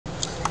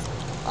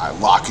Alright,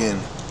 lock in.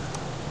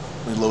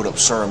 Let me load up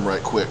Serum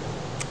right quick.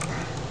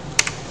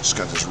 Just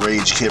got this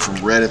Rage kit from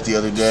Reddit the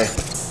other day.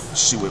 Let's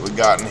see what we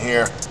got in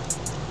here.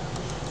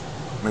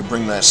 Let me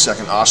bring that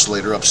second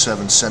oscillator up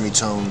 7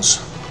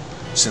 semitones,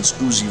 since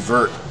Uzi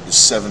Vert is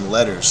 7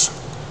 letters.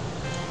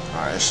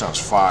 Alright, that sounds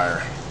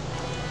fire.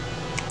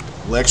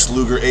 Lex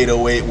Luger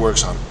 808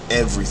 works on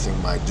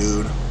everything, my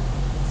dude.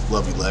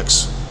 Love you,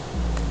 Lex.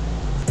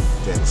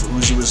 Damn, if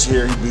Uzi was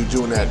here, he'd be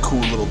doing that cool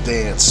little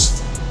dance.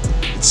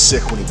 It's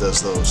sick when he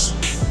does those.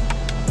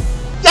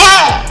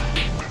 Yeah!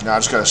 Now I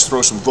just gotta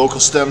throw some vocal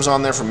stems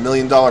on there for $1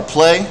 Million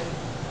Play.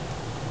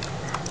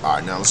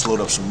 Alright, now let's load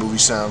up some movie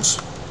sounds.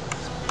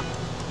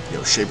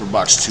 Yo, Shaper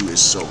Box 2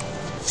 is so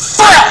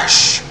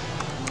fresh!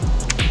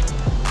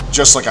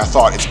 Just like I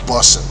thought, it's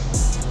bussin'.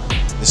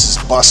 This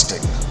is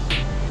busting.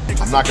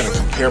 I'm not gonna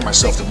compare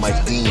myself to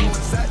Mike Dean,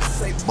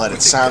 but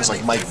it sounds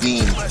like Mike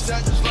Dean.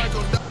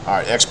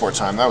 Alright, export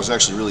time. That was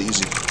actually really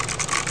easy.